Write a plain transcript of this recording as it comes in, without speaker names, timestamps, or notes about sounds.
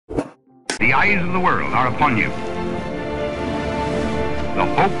The eyes of the world are upon you. The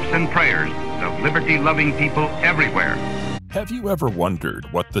hopes and prayers of liberty-loving people everywhere. Have you ever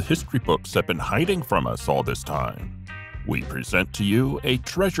wondered what the history books have been hiding from us all this time? We present to you a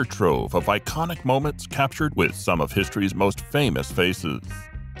treasure trove of iconic moments captured with some of history's most famous faces.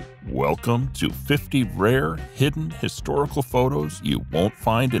 Welcome to 50 rare, hidden historical photos you won't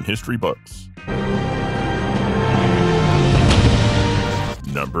find in history books.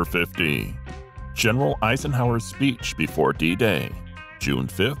 Number 50. General Eisenhower's speech before D-Day, June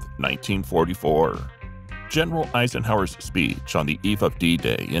 5, 1944. General Eisenhower's speech on the eve of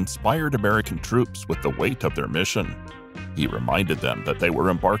D-Day inspired American troops with the weight of their mission. He reminded them that they were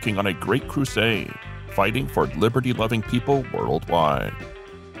embarking on a great crusade, fighting for liberty-loving people worldwide.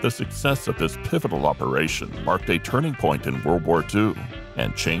 The success of this pivotal operation marked a turning point in World War II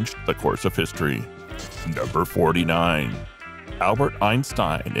and changed the course of history. Number 49. Albert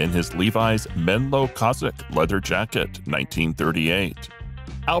Einstein in his Levi's Menlo Cossack leather jacket, 1938.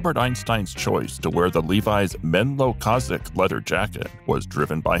 Albert Einstein's choice to wear the Levi's Menlo Cossack leather jacket was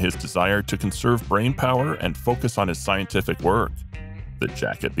driven by his desire to conserve brain power and focus on his scientific work. The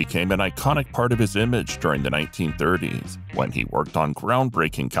jacket became an iconic part of his image during the 1930s, when he worked on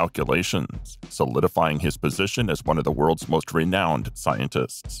groundbreaking calculations, solidifying his position as one of the world's most renowned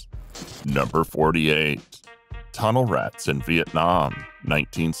scientists. Number 48. Tunnel rats in Vietnam,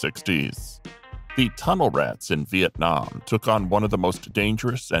 1960s. The tunnel rats in Vietnam took on one of the most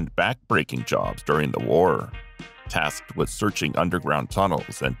dangerous and back-breaking jobs during the war. Tasked with searching underground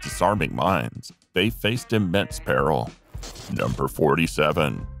tunnels and disarming mines, they faced immense peril. Number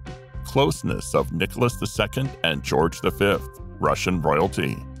 47. Closeness of Nicholas II and George V, Russian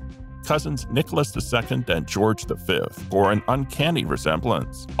royalty. Cousins Nicholas II and George V bore an uncanny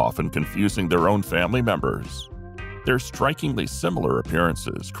resemblance, often confusing their own family members. Their strikingly similar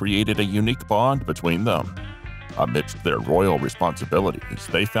appearances created a unique bond between them. Amidst their royal responsibilities,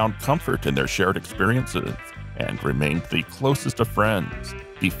 they found comfort in their shared experiences and remained the closest of friends,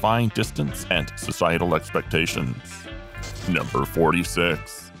 defying distance and societal expectations. Number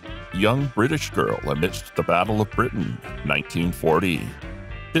 46. Young British girl amidst the Battle of Britain, 1940.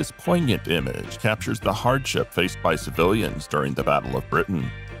 This poignant image captures the hardship faced by civilians during the Battle of Britain.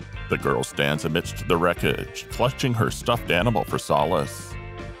 The girl stands amidst the wreckage, clutching her stuffed animal for solace.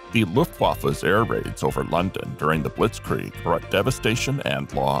 The Luftwaffe's air raids over London during the Blitzkrieg brought devastation and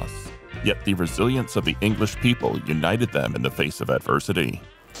loss, yet the resilience of the English people united them in the face of adversity.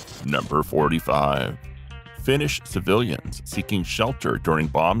 Number 45. Finnish civilians seeking shelter during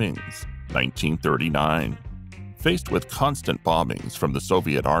bombings, 1939. Faced with constant bombings from the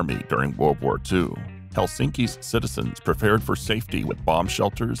Soviet Army during World War II, Helsinki's citizens prepared for safety with bomb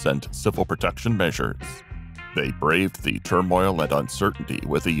shelters and civil protection measures. They braved the turmoil and uncertainty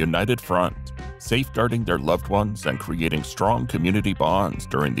with a united front, safeguarding their loved ones and creating strong community bonds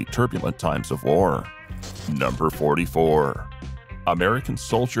during the turbulent times of war. Number 44. American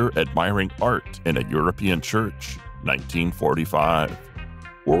soldier admiring art in a European church, 1945.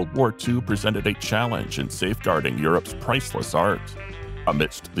 World War II presented a challenge in safeguarding Europe's priceless art.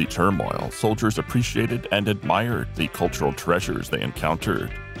 Amidst the turmoil, soldiers appreciated and admired the cultural treasures they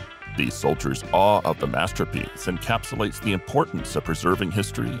encountered. The soldiers' awe of the masterpiece encapsulates the importance of preserving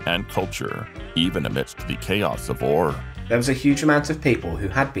history and culture, even amidst the chaos of war. There was a huge amount of people who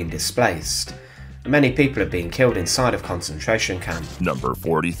had been displaced. Many people had been killed inside of concentration camps. Number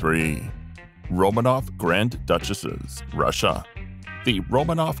 43. Romanov Grand Duchesses, Russia. The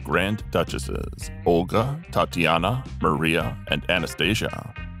Romanov Grand Duchesses, Olga, Tatiana, Maria, and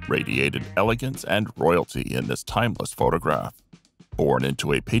Anastasia, radiated elegance and royalty in this timeless photograph. Born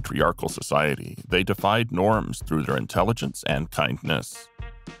into a patriarchal society, they defied norms through their intelligence and kindness.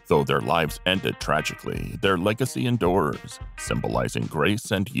 Though their lives ended tragically, their legacy endures, symbolizing grace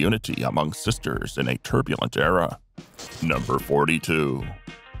and unity among sisters in a turbulent era. Number 42.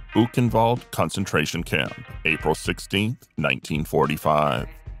 Buchenwald concentration camp, April 16, 1945.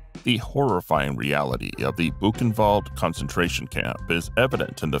 The horrifying reality of the Buchenwald concentration camp is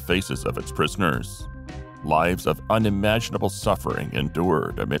evident in the faces of its prisoners. Lives of unimaginable suffering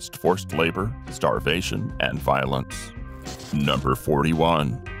endured amidst forced labor, starvation, and violence. Number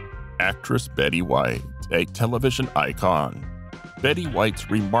 41. Actress Betty White, a television icon. Betty White's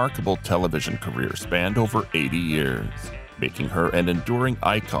remarkable television career spanned over 80 years. Making her an enduring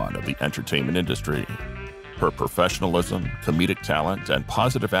icon of the entertainment industry. Her professionalism, comedic talent, and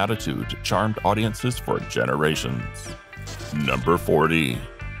positive attitude charmed audiences for generations. Number 40.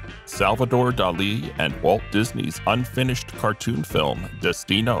 Salvador Dali and Walt Disney's unfinished cartoon film,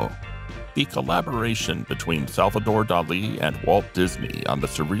 Destino. The collaboration between Salvador Dali and Walt Disney on the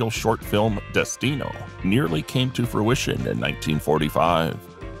surreal short film Destino nearly came to fruition in 1945.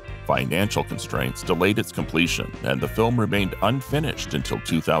 Financial constraints delayed its completion, and the film remained unfinished until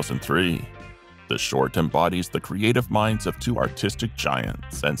 2003. The short embodies the creative minds of two artistic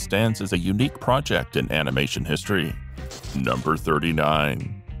giants and stands as a unique project in animation history. Number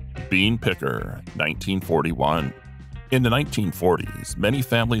 39. Bean Picker, 1941. In the 1940s, many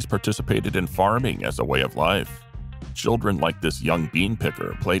families participated in farming as a way of life. Children like this young bean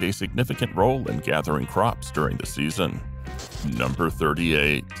picker played a significant role in gathering crops during the season. Number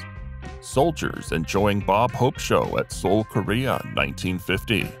 38. Soldiers enjoying Bob Hope Show at Seoul, Korea,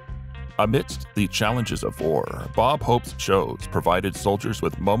 1950. Amidst the challenges of war, Bob Hope's shows provided soldiers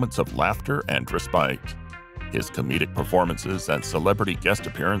with moments of laughter and respite. His comedic performances and celebrity guest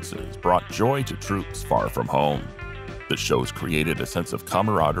appearances brought joy to troops far from home. The shows created a sense of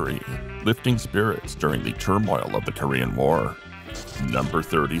camaraderie, lifting spirits during the turmoil of the Korean War. Number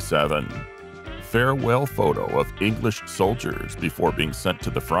 37. Farewell photo of English soldiers before being sent to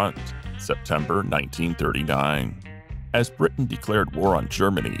the front, September 1939. As Britain declared war on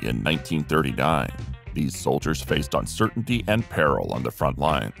Germany in 1939, these soldiers faced uncertainty and peril on the front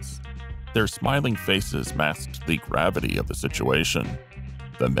lines. Their smiling faces masked the gravity of the situation.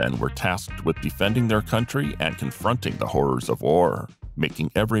 The men were tasked with defending their country and confronting the horrors of war,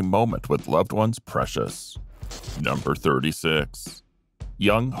 making every moment with loved ones precious. Number 36.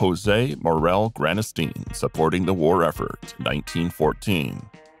 Young Jose Morel Granstein supporting the war effort, 1914.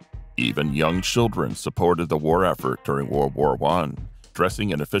 Even young children supported the war effort during World War I,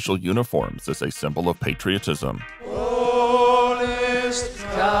 dressing in official uniforms as a symbol of patriotism. All is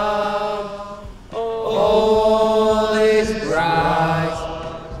calm, all is bright.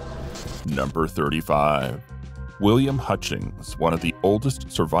 Number 35. William Hutchings, one of the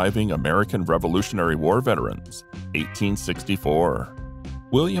oldest surviving American Revolutionary War veterans, 1864.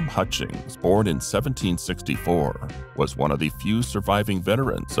 William Hutchings, born in 1764, was one of the few surviving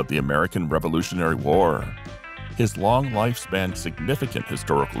veterans of the American Revolutionary War. His long life spanned significant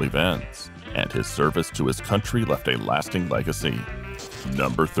historical events, and his service to his country left a lasting legacy.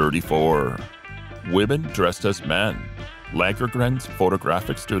 Number 34. Women Dressed as Men, Lagergren's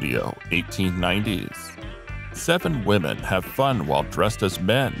Photographic Studio, 1890s. 7 women have fun while dressed as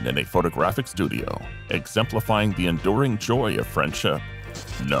men in a photographic studio, exemplifying the enduring joy of friendship.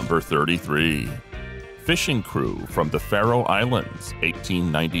 Number 33. Fishing Crew from the Faroe Islands,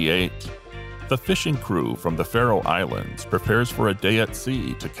 1898. The fishing crew from the Faroe Islands prepares for a day at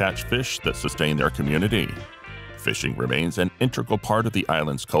sea to catch fish that sustain their community. Fishing remains an integral part of the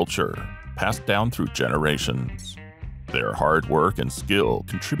island's culture, passed down through generations. Their hard work and skill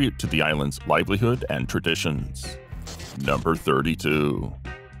contribute to the island's livelihood and traditions. Number 32.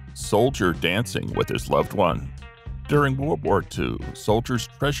 Soldier dancing with his loved one. During World War II, soldiers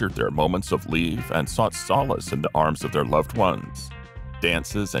treasured their moments of leave and sought solace in the arms of their loved ones.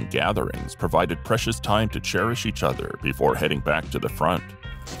 Dances and gatherings provided precious time to cherish each other before heading back to the front.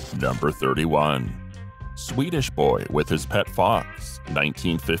 Number 31. Swedish Boy with His Pet Fox,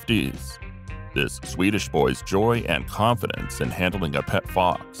 1950s. This Swedish boy's joy and confidence in handling a pet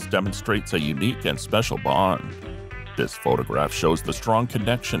fox demonstrates a unique and special bond. This photograph shows the strong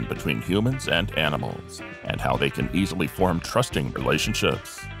connection between humans and animals, and how they can easily form trusting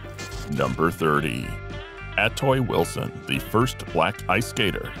relationships. Number 30. Atoy Wilson, the first black ice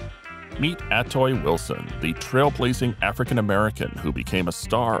skater. Meet Atoy Wilson, the trailblazing African-American who became a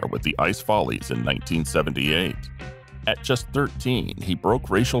star with the Ice Follies in 1978. At just 13, he broke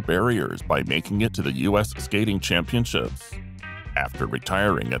racial barriers by making it to the U.S. Skating Championships. After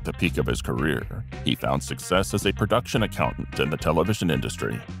retiring at the peak of his career, he found success as a production accountant in the television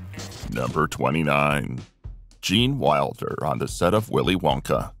industry. Number 29. Gene Wilder on the set of Willy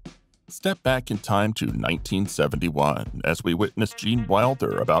Wonka. Step back in time to 1971 as we witness Gene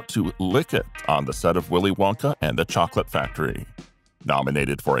Wilder about to lick it on the set of Willy Wonka and the Chocolate Factory.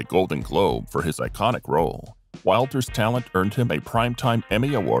 Nominated for a Golden Globe for his iconic role, Wilder's talent earned him a Primetime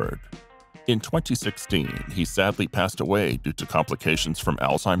Emmy Award. In 2016, he sadly passed away due to complications from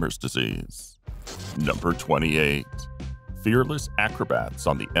Alzheimer's disease. Number 28. Fearless Acrobats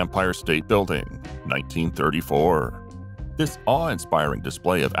on the Empire State Building, 1934. This awe-inspiring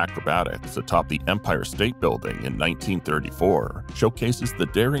display of acrobatics atop the Empire State Building in 1934 showcases the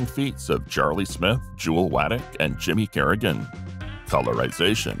daring feats of Charlie Smith, Jewel Waddick, and Jimmy Kerrigan.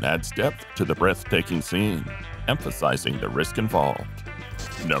 Colorization adds depth to the breathtaking scene, emphasizing the risk involved.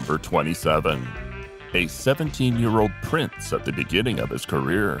 Number 27. A 17-year-old prince at the beginning of his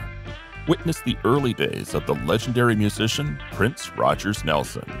career. Witness the early days of the legendary musician Prince Rogers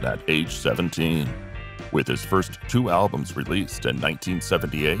Nelson at age 17. With his first 2 albums released in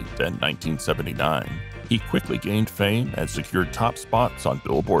 1978 and 1979, he quickly gained fame and secured top spots on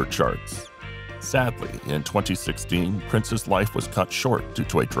Billboard charts. Sadly, in 2016, Prince's life was cut short due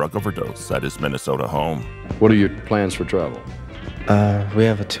to a drug overdose at his Minnesota home. What are your plans for travel? We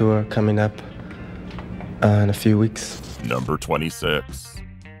have a tour coming up in a few weeks. Number 26.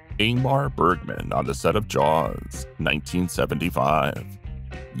 Ingmar Bergman on the set of Jaws, 1975.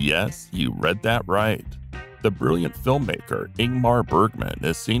 Yes, you read that right. The brilliant filmmaker Ingmar Bergman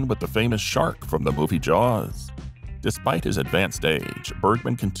is seen with the famous shark from the movie Jaws. Despite his advanced age,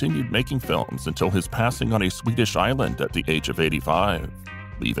 Bergman continued making films until his passing on a Swedish island at the age of 85,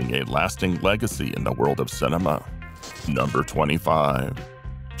 leaving a lasting legacy in the world of cinema. Number 25.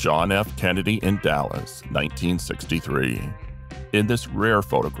 John F. Kennedy in Dallas, 1963. In this rare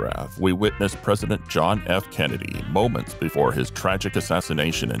photograph, we witness President John F. Kennedy moments before his tragic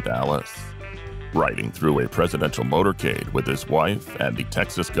assassination in Dallas. Riding through a presidential motorcade with his wife and the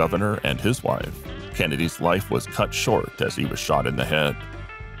Texas governor and his wife, Kennedy's life was cut short as he was shot in the head.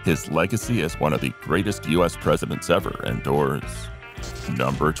 His legacy as one of the greatest U.S. presidents ever endures.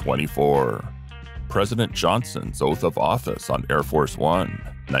 Number 24. President Johnson's oath of office on Air Force One,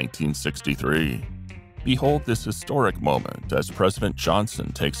 1963. Behold this historic moment as President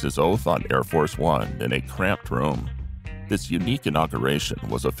Johnson takes his oath on Air Force One in a cramped room. This unique inauguration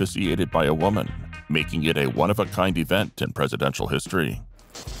was officiated by a woman, making it a one-of-a-kind event in presidential history.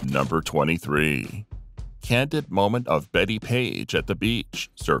 Number 23. Candid moment of Betty Page at the beach,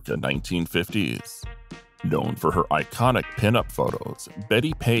 circa 1950s. Known for her iconic pinup photos,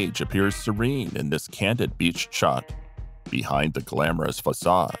 Betty Page appears serene in this candid beach shot. Behind the glamorous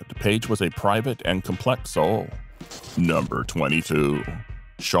facade, Page was a private and complex soul. Number 22.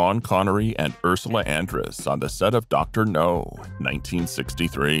 Sean Connery and Ursula Andress on the set of Dr. No,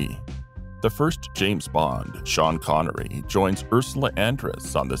 1963. The first James Bond, Sean Connery, joins Ursula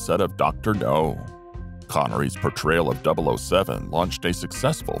Andress on the set of Dr. No. Connery's portrayal of 007 launched a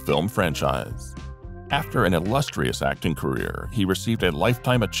successful film franchise. After an illustrious acting career, he received a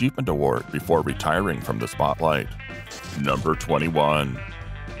Lifetime Achievement Award before retiring from the spotlight. Number 21.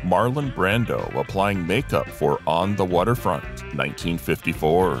 Marlon Brando applying makeup for On the Waterfront,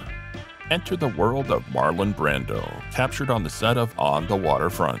 1954. Enter the world of Marlon Brando, captured on the set of On the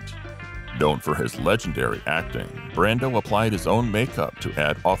Waterfront. Known for his legendary acting, Brando applied his own makeup to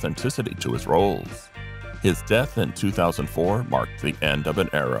add authenticity to his roles. His death in 2004 marked the end of an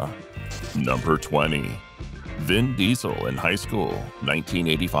era. Number 20. Vin Diesel in high school,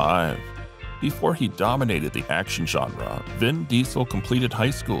 1985. Before he dominated the action genre, Vin Diesel completed high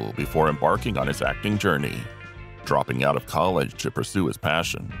school before embarking on his acting journey. Dropping out of college to pursue his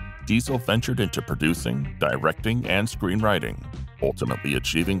passion, Diesel ventured into producing, directing, and screenwriting, ultimately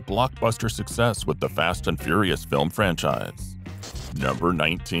achieving blockbuster success with the Fast and Furious film franchise. Number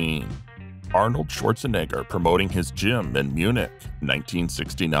 19. Arnold Schwarzenegger promoting his gym in Munich,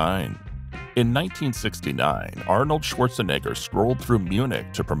 1969. In 1969, Arnold Schwarzenegger strolled through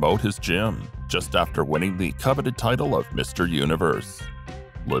Munich to promote his gym, just after winning the coveted title of Mr. Universe.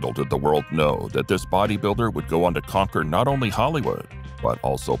 Little did the world know that this bodybuilder would go on to conquer not only Hollywood, but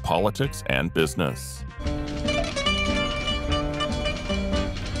also politics and business.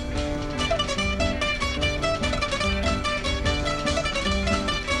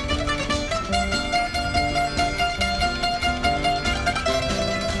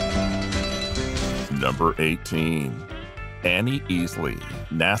 Number 18. Annie Easley,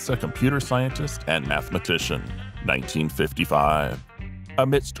 NASA computer scientist and mathematician, 1955.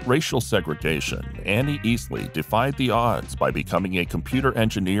 Amidst racial segregation, Annie Easley defied the odds by becoming a computer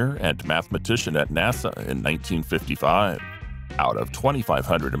engineer and mathematician at NASA in 1955. Out of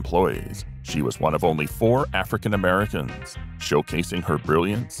 2,500 employees, she was one of only 4 African Americans, showcasing her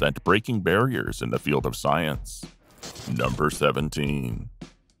brilliance and breaking barriers in the field of science. Number 17.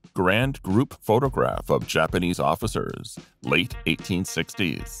 Grand group photograph of Japanese officers, late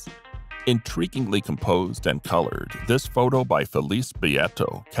 1860s. Intriguingly composed and colored, this photo by Felice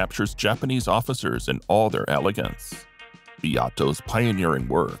Beato captures Japanese officers in all their elegance. Beato's pioneering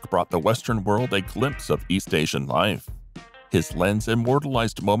work brought the Western world a glimpse of East Asian life. His lens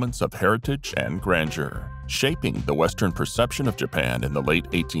immortalized moments of heritage and grandeur, shaping the Western perception of Japan in the late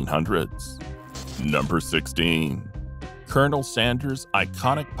 1800s. Number 16. Colonel Sanders'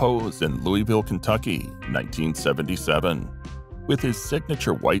 iconic pose in Louisville, Kentucky, 1977. With his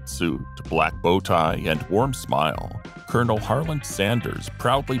signature white suit, black bow tie, and warm smile, Colonel Harlan Sanders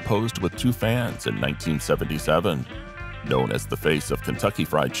proudly posed with 2 fans in 1977. Known as the face of Kentucky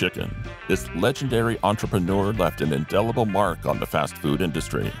Fried Chicken, this legendary entrepreneur left an indelible mark on the fast food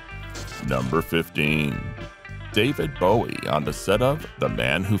industry. Number 15. David Bowie on the set of The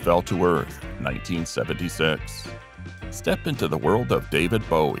Man Who Fell to Earth, 1976. Step into the world of David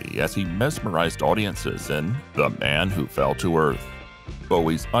Bowie as he mesmerized audiences in The Man Who Fell to Earth.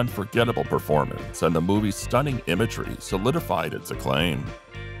 Bowie's unforgettable performance and the movie's stunning imagery solidified its acclaim.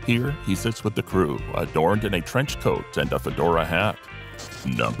 Here, he sits with the crew, adorned in a trench coat and a fedora hat.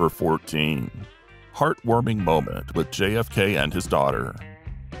 Number 14. Heartwarming moment with JFK and his daughter.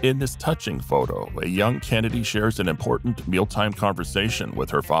 In this touching photo, a young Kennedy shares an important mealtime conversation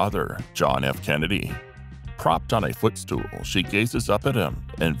with her father, John F. Kennedy. Propped on a footstool, she gazes up at him,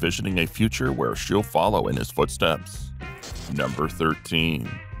 envisioning a future where she'll follow in his footsteps. Number 13.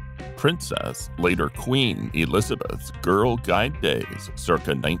 Princess, later Queen Elizabeth's Girl Guide days,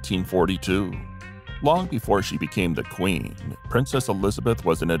 circa 1942. Long before she became the Queen, Princess Elizabeth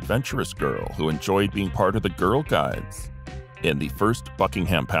was an adventurous girl who enjoyed being part of the Girl Guides. In the first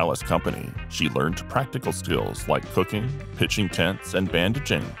Buckingham Palace company, she learned practical skills like cooking, pitching tents, and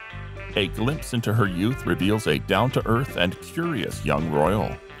bandaging. A glimpse into her youth reveals a down-to-earth and curious young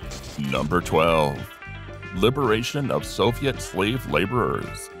royal. Number 12. Liberation of Soviet slave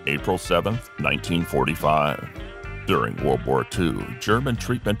laborers, April 7, 1945. During World War II, German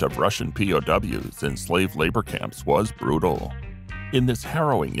treatment of Russian POWs in slave labor camps was brutal. In this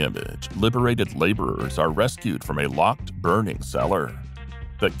harrowing image, liberated laborers are rescued from a locked, burning cellar.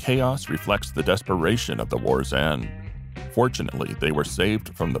 The chaos reflects the desperation of the war's end. Fortunately, they were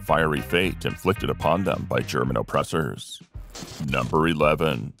saved from the fiery fate inflicted upon them by German oppressors. Number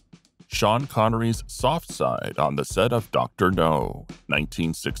 11. Sean Connery's soft side on the set of Dr. No,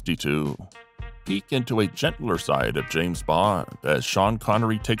 1962. Peek into a gentler side of James Bond as Sean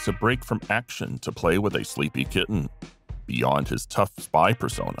Connery takes a break from action to play with a sleepy kitten. Beyond his tough spy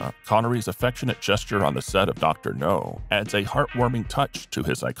persona, Connery's affectionate gesture on the set of Dr. No adds a heartwarming touch to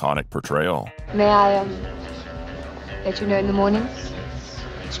his iconic portrayal. May I, let you know in the morning?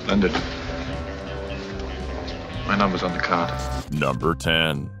 Splendid. My number's on the card. Number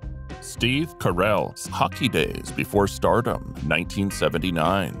 10. Steve Carell's Hockey Days Before Stardom,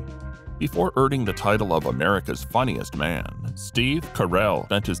 1979. Before earning the title of America's Funniest Man, Steve Carell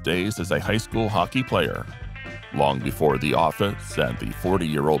spent his days as a high school hockey player. Long before The Office and The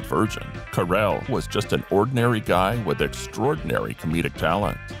 40-Year-Old Virgin, Carell was just an ordinary guy with extraordinary comedic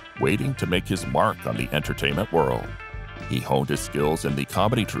talent, waiting to make his mark on the entertainment world. He honed his skills in the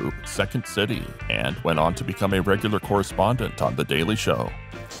comedy troupe Second City and went on to become a regular correspondent on The Daily Show.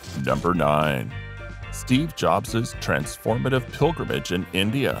 Number 9. Steve Jobs' transformative pilgrimage in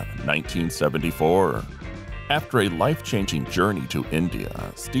India, 1974. After a life-changing journey to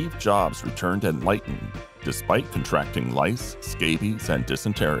India, Steve Jobs returned enlightened, despite contracting lice, scabies, and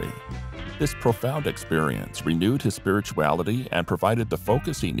dysentery. This profound experience renewed his spirituality and provided the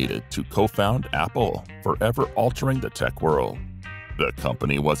focus he needed to co-found Apple, forever altering the tech world. The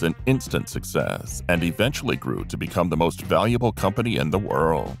company was an instant success and eventually grew to become the most valuable company in the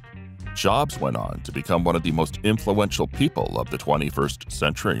world. Jobs went on to become one of the most influential people of the 21st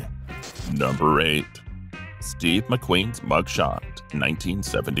century. Number 8. Steve McQueen's mugshot,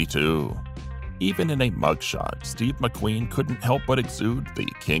 1972. Even in a mugshot, Steve McQueen couldn't help but exude the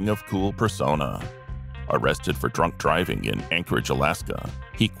king of cool persona. Arrested for drunk driving in Anchorage, Alaska,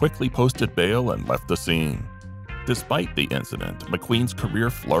 he quickly posted bail and left the scene. Despite the incident, McQueen's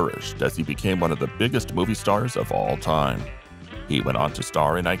career flourished as he became one of the biggest movie stars of all time. He went on to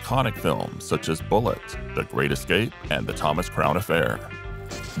star in iconic films such as Bullet, The Great Escape, and The Thomas Crown Affair.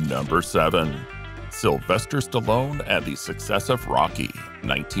 Number 7. Sylvester Stallone and the success of Rocky,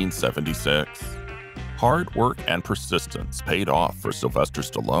 1976. Hard work and persistence paid off for Sylvester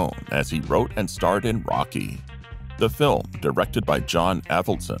Stallone as he wrote and starred in Rocky. The film, directed by John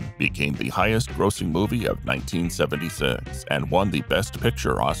Avildsen, became the highest-grossing movie of 1976 and won the Best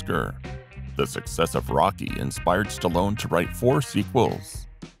Picture Oscar. The success of Rocky inspired Stallone to write 4 sequels.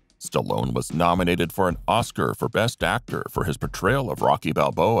 Stallone was nominated for an Oscar for Best Actor for his portrayal of Rocky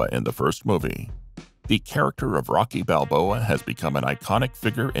Balboa in the first movie. The character of Rocky Balboa has become an iconic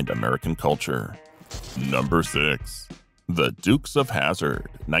figure in American culture. Number 6. The Dukes of Hazzard,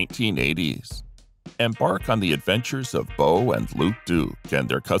 1980s. Embark on the adventures of Bo and Luke Duke and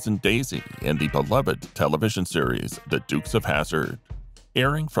their cousin Daisy in the beloved television series The Dukes of Hazzard.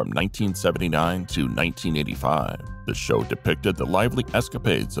 Airing from 1979 to 1985, the show depicted the lively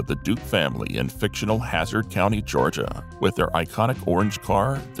escapades of the Duke family in fictional Hazzard County, Georgia, with their iconic orange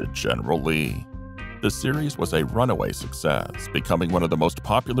car, the General Lee. The series was a runaway success, becoming one of the most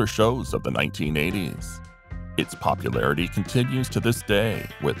popular shows of the 1980s. Its popularity continues to this day,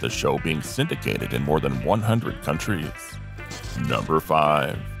 with the show being syndicated in more than 100 countries. Number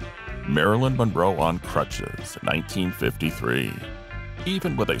 5. Marilyn Monroe on crutches, 1953.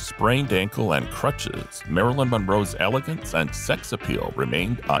 Even with a sprained ankle and crutches, Marilyn Monroe's elegance and sex appeal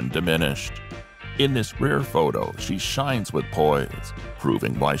remained undiminished. In this rare photo, she shines with poise,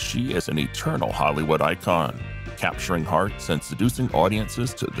 proving why she is an eternal Hollywood icon, capturing hearts and seducing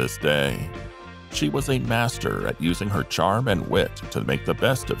audiences to this day. She was a master at using her charm and wit to make the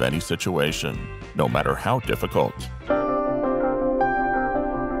best of any situation, no matter how difficult.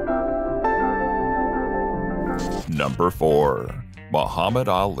 Number 4. Muhammad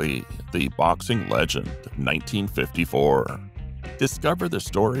Ali, the boxing legend, 1954. Discover the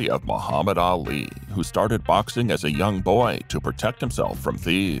story of Muhammad Ali, who started boxing as a young boy to protect himself from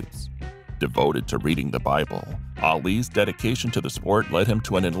thieves. Devoted to reading the Bible, Ali's dedication to the sport led him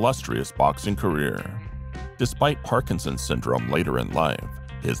to an illustrious boxing career. Despite Parkinson's syndrome later in life,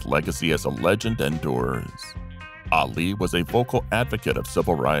 his legacy as a legend endures. Ali was a vocal advocate of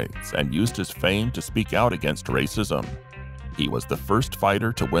civil rights and used his fame to speak out against racism. He was the first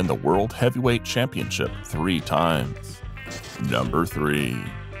fighter to win the World Heavyweight Championship 3 times. Number 3.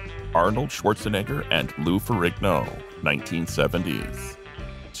 Arnold Schwarzenegger and Lou Ferrigno, 1970s.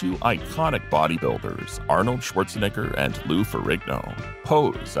 Two iconic bodybuilders, Arnold Schwarzenegger and Lou Ferrigno,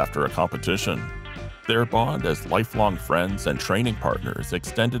 pose after a competition. Their bond as lifelong friends and training partners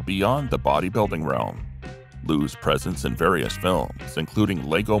extended beyond the bodybuilding realm. Lou's presence in various films, including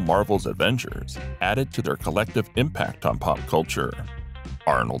Lego Marvel's Avengers, added to their collective impact on pop culture.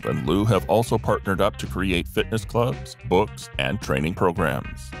 Arnold and Lou have also partnered up to create fitness clubs, books, and training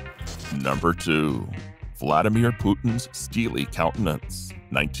programs. Number 2. Vladimir Putin's steely countenance,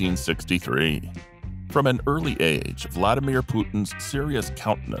 1963. From an early age, Vladimir Putin's serious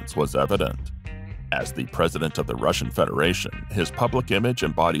countenance was evident. As the president of the Russian Federation, his public image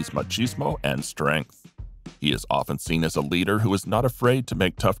embodies machismo and strength. He is often seen as a leader who is not afraid to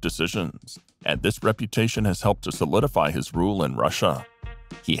make tough decisions, and this reputation has helped to solidify his rule in Russia.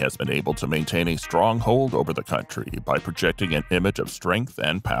 He has been able to maintain a strong hold over the country by projecting an image of strength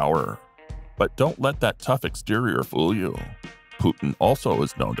and power. But don't let that tough exterior fool you. Putin also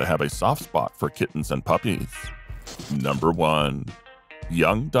is known to have a soft spot for kittens and puppies. Number 1.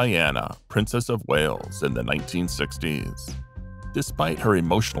 Young Diana, Princess of Wales in the 1960s. Despite her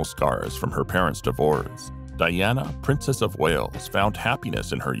emotional scars from her parents' divorce, Diana, Princess of Wales, found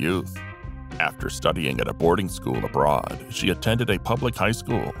happiness in her youth. After studying at a boarding school abroad, she attended a public high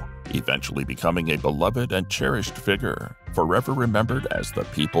school, eventually becoming a beloved and cherished figure, forever remembered as the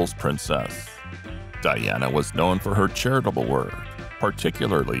People's Princess. Diana was known for her charitable work,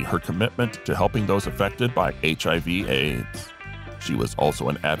 particularly her commitment to helping those affected by HIV/AIDS. She was also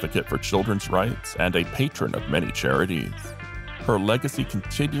an advocate for children's rights and a patron of many charities. Her legacy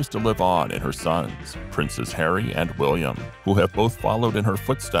continues to live on in her sons, Princes Harry and William, who have both followed in her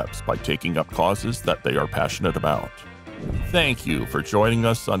footsteps by taking up causes that they are passionate about. Thank you for joining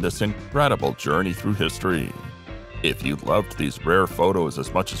us on this incredible journey through history. If you loved these rare photos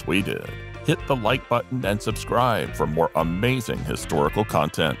as much as we did, hit the like button and subscribe for more amazing historical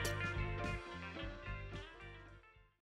content.